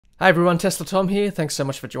Hi everyone, Tesla Tom here. Thanks so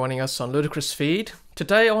much for joining us on Ludicrous Feed.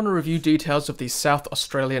 Today I want to review details of the South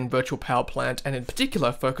Australian virtual power plant and in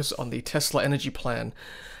particular focus on the Tesla energy plan.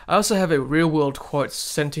 I also have a real-world quote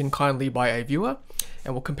sent in kindly by a viewer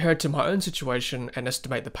and will compare it to my own situation and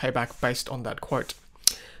estimate the payback based on that quote.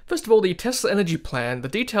 First of all, the Tesla energy plan, the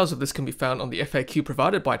details of this can be found on the FAQ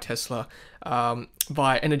provided by Tesla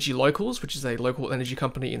via Energy Locals, which is a local energy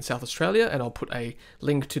company in South Australia, and I'll put a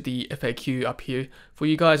link to the FAQ up here for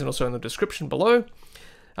you guys and also in the description below.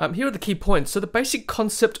 Here are the key points. So the basic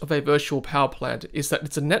concept of a virtual power plant is that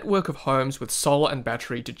it's a network of homes with solar and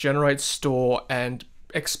battery to generate, store, and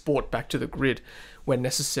export back to the grid when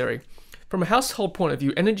necessary. From a household point of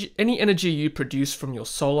view, any energy you produce from your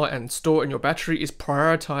solar and store in your battery is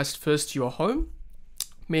prioritized first to your home,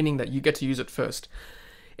 meaning that you get to use it first.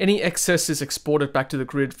 Any excess is exported back to the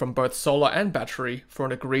grid from both solar and battery for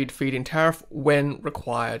an agreed feed-in tariff when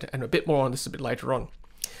required, and a bit more on this a bit later on.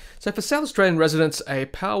 So for South Australian residents, a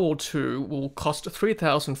Powerwall 2 will cost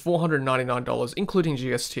 $3,499, including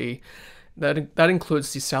GST. That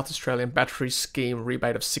includes the South Australian Battery Scheme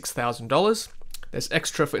rebate of $6,000. There's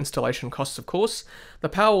extra for installation costs, of course. The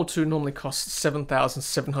Powerwall 2 normally costs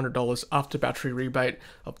 $7,700 after battery rebate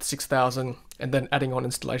of $6,000, and then adding on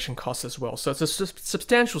installation costs as well. So it's a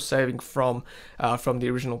substantial saving from the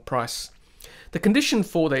original price. The condition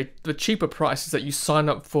for the cheaper price is that you sign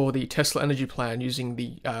up for the Tesla energy plan using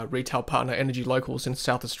the retail partner Energy Locals in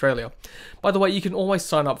South Australia. By the way, you can always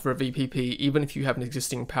sign up for a VPP even if you have an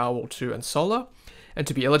existing Powerwall 2 and solar. And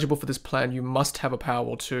to be eligible for this plan, you must have a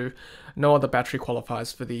Powerwall 2. No other battery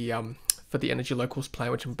qualifies for the Energy Locals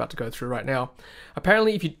plan, which I'm about to go through right now.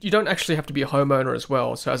 Apparently, if you don't actually have to be a homeowner as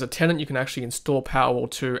well. So as a tenant, you can actually install Powerwall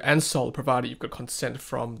 2 and solar, provided you've got consent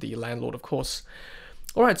from the landlord, of course.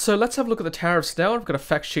 All right, so let's have a look at the tariffs now. I've got a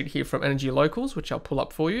fact sheet here from Energy Locals, which I'll pull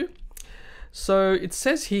up for you. So it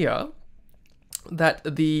says here that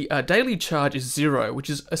the daily charge is $0, which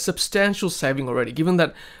is a substantial saving already, given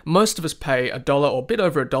that most of us pay $1 or a bit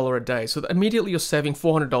over $1 a day. So that immediately you're saving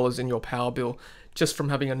 $400 in your power bill just from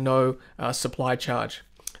having a no supply charge.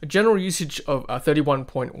 A general usage of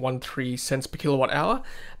 31.13 cents per kilowatt hour,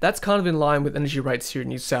 that's kind of in line with energy rates here in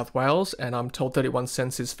New South Wales, and I'm told 31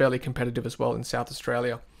 cents is fairly competitive as well in South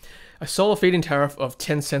Australia. A solar feed-in tariff of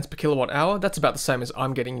 10 cents per kilowatt hour, that's about the same as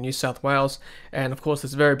I'm getting in New South Wales, and of course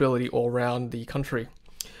there's variability all around the country.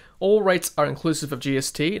 All rates are inclusive of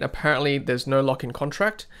GST, and apparently there's no lock-in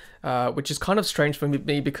contract, which is kind of strange for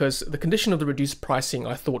me because the condition of the reduced pricing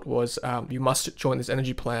I thought was you must join this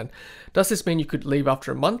energy plan. Does this mean you could leave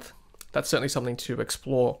after a month? That's certainly something to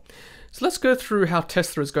explore. So let's go through how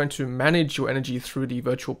Tesla is going to manage your energy through the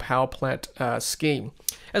virtual power plant scheme.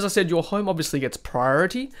 As I said, your home obviously gets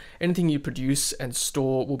priority. Anything you produce and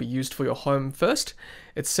store will be used for your home first.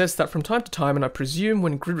 It says that from time to time, and I presume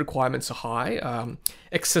when grid requirements are high,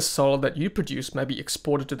 excess solar that you produce may be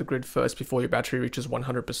exported to the grid first before your battery reaches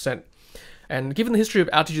 100%. And given the history of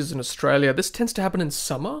outages in Australia, this tends to happen in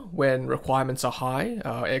summer when requirements are high,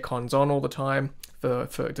 aircon's on all the time for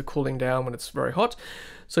the cooling down when it's very hot.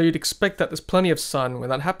 So you'd expect that there's plenty of sun when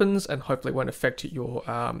that happens and hopefully won't affect your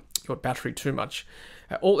battery too much.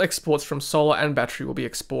 All exports from solar and battery will be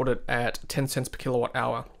exported at 10 cents per kilowatt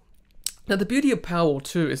hour. Now the beauty of Powerwall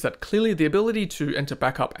 2 is that clearly the ability to enter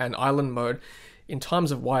backup and island mode in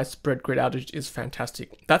times of widespread grid outage is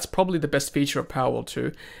fantastic. That's probably the best feature of Powerwall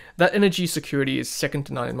 2. That energy security is second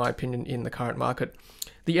to none in my opinion in the current market.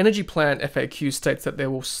 The energy plan FAQ states that they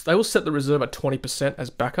will set the reserve at 20% as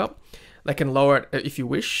backup. They can lower it if you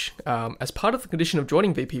wish. As part of the condition of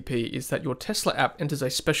joining VPP is that your Tesla app enters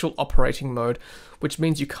a special operating mode, which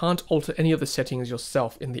means you can't alter any of the settings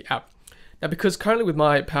yourself in the app. Now, because currently with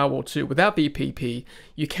my Powerwall 2, without VPP,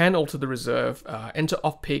 you can alter the reserve, enter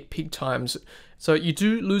off-peak, peak times, so you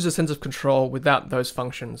do lose a sense of control without those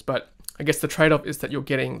functions, but I guess the trade-off is that you're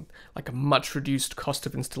getting like a much reduced cost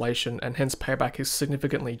of installation and hence payback is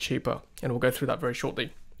significantly cheaper, and we'll go through that very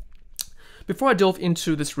shortly. Before I delve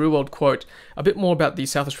into this real-world quote, a bit more about the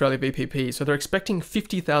South Australia VPP. So they're expecting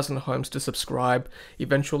 50,000 homes to subscribe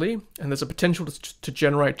eventually, and there's a potential to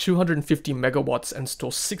generate 250 megawatts and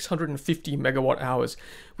store 650 megawatt hours,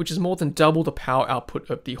 which is more than double the power output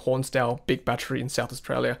of the Hornsdale big battery in South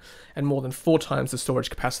Australia, and more than 4 times the storage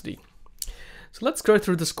capacity. So let's go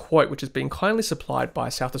through this quote, which has been kindly supplied by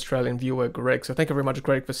South Australian viewer Greg. So thank you very much,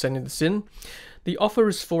 Greg, for sending this in. The offer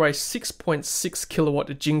is for a 6.6 kilowatt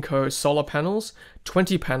Jaecoo solar panels,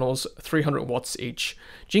 20 panels, 300 watts each.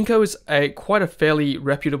 Jaecoo is quite a fairly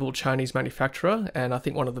reputable Chinese manufacturer, and I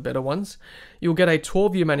think one of the better ones. You'll get a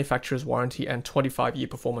 12-year manufacturer's warranty and 25-year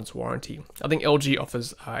performance warranty. I think LG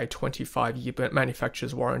offers a 25-year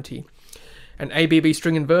manufacturer's warranty. an ABB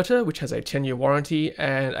string inverter, which has a 10-year warranty,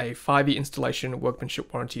 and a 5-year installation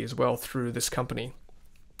workmanship warranty as well through this company.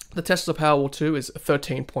 The Tesla Powerwall 2 is a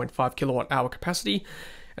 13.5 kilowatt hour capacity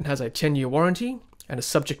and has a 10-year warranty and is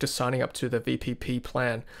subject to signing up to the VPP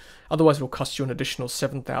plan. Otherwise, it will cost you an additional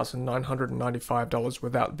 $7,995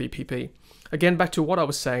 without VPP. Again, back to what I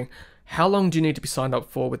was saying, how long do you need to be signed up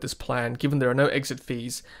for with this plan, given there are no exit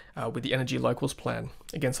fees with the Energy Locals plan?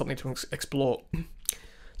 Again, something to explore.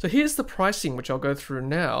 So here's the pricing, which I'll go through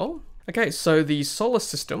now. Okay, so the solar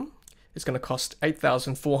system is going to cost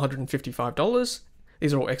 $8,455.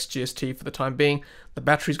 These are all ex-GST for the time being. The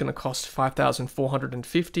battery is going to cost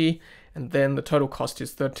 $5,450, and then the total cost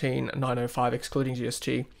is $13,905 excluding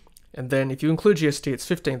GST. And then if you include GST, it's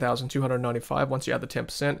 $15,295 once you add the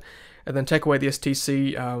 10%, and then take away the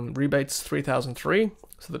STC rebates, $3,003.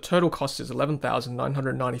 So the total cost is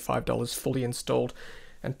 $11,995 fully installed.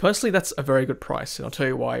 And personally, that's a very good price, and I'll tell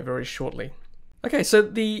you why very shortly. Okay, so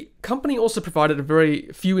the company also provided a very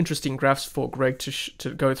few interesting graphs for Greg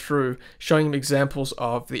to go through, showing him examples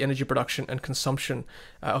of the energy production and consumption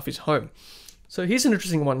of his home. So here's an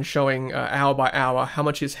interesting one showing hour by hour how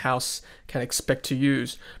much his house can expect to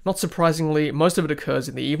use. Not surprisingly, most of it occurs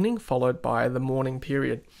in the evening, followed by the morning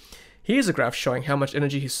period. Here's a graph showing how much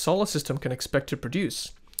energy his solar system can expect to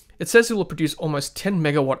produce. It says it will produce almost 10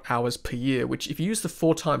 megawatt hours per year, which if you use the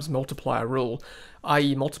 4 times multiplier rule,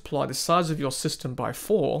 i.e. multiply the size of your system by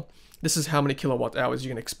 4, this is how many kilowatt hours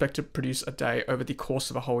you can expect to produce a day over the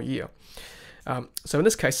course of a whole year. So in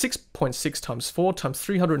this case, 6.6 times 4 times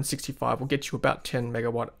 365 will get you about 10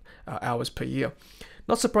 megawatt hours per year.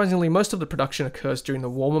 Not surprisingly, most of the production occurs during the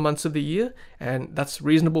warmer months of the year, and that's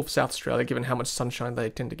reasonable for South Australia given how much sunshine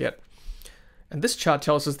they tend to get. And this chart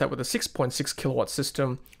tells us that with a 6.6 kilowatt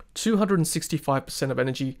system, 265% of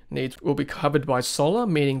energy needs will be covered by solar,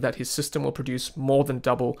 meaning that his system will produce more than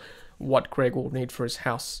double what Greg will need for his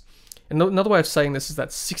house. And another way of saying this is that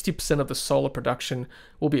 60% of the solar production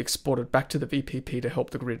will be exported back to the VPP to help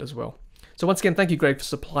the grid as well. So once again, thank you, Greg, for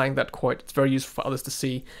supplying that quote. It's very useful for others to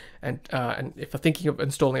see, and if they're thinking of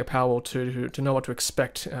installing a Powerwall 2 to know what to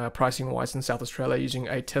expect pricing-wise in South Australia using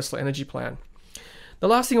a Tesla energy plan. The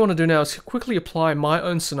last thing I want to do now is quickly apply my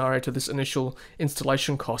own scenario to this initial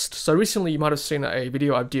installation cost. So recently you might have seen a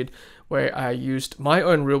video I did where I used my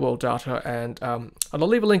own real-world data, and I'll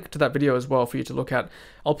leave a link to that video as well for you to look at.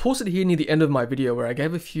 I'll pause it here near the end of my video where I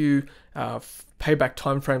gave a few payback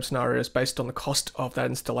timeframe scenarios based on the cost of that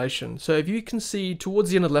installation. So if you can see towards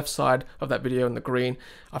the end of the left side of that video in the green,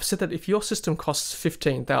 I've said that if your system costs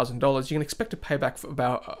 $15,000, you can expect a payback for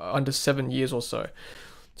about under 7 years or so.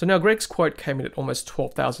 So now Greg's quote came in at almost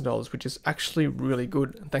 $12,000, which is actually really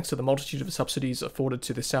good, thanks to the multitude of subsidies afforded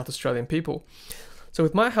to the South Australian people. So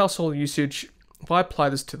with my household usage, if I apply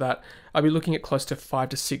this to that, I'll be looking at close to 5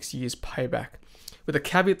 to 6 years payback, with a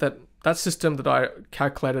caveat that that system that I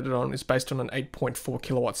calculated it on is based on an 8.4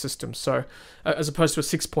 kilowatt system, so as opposed to a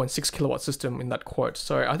 6.6 kilowatt system in that quote.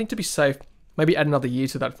 So I think to be safe, maybe add another year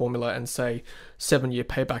to that formula and say 7-year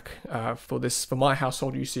payback for my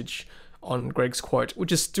household usage on Greg's quote,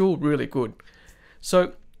 which is still really good.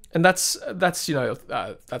 So, and that's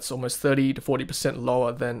almost 30 to 40%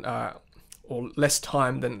 lower than or less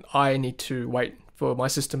time than I need to wait for my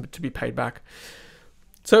system to be paid back.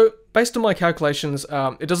 So based on my calculations,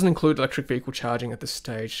 it doesn't include electric vehicle charging at this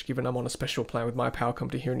stage, given I'm on a special plan with my power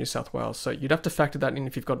company here in New South Wales. So you'd have to factor that in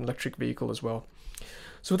if you've got an electric vehicle as well.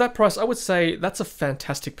 So with that price, I would say that's a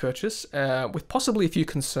fantastic purchase, with possibly a few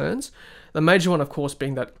concerns. The major one, of course,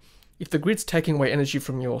 being that if the grid's taking away energy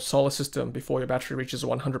from your solar system before your battery reaches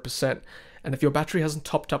 100%, and if your battery hasn't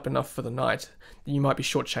topped up enough for the night, then you might be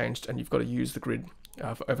shortchanged and you've got to use the grid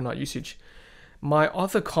for overnight usage. My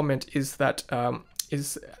other comment is that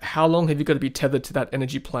is how long have you got to be tethered to that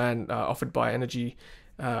energy plan offered by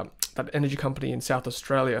that energy company in South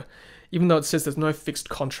Australia? Even though it says there's no fixed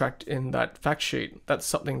contract in that fact sheet, that's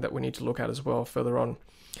something that we need to look at as well further on.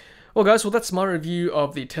 Well guys, that's my review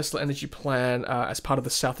of the Tesla energy plan as part of the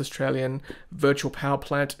South Australian virtual power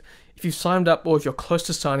plant. If you've signed up or if you're close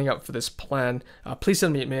to signing up for this plan, please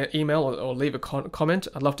send me an email or leave a comment.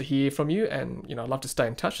 I'd love to hear from you, and I'd love to stay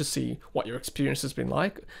in touch to see what your experience has been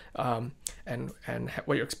like and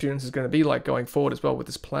what your experience is going to be like going forward as well with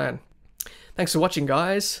this plan. Thanks for watching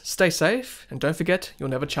guys, stay safe, and don't forget you'll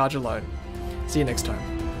never charge alone. See you next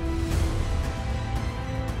time.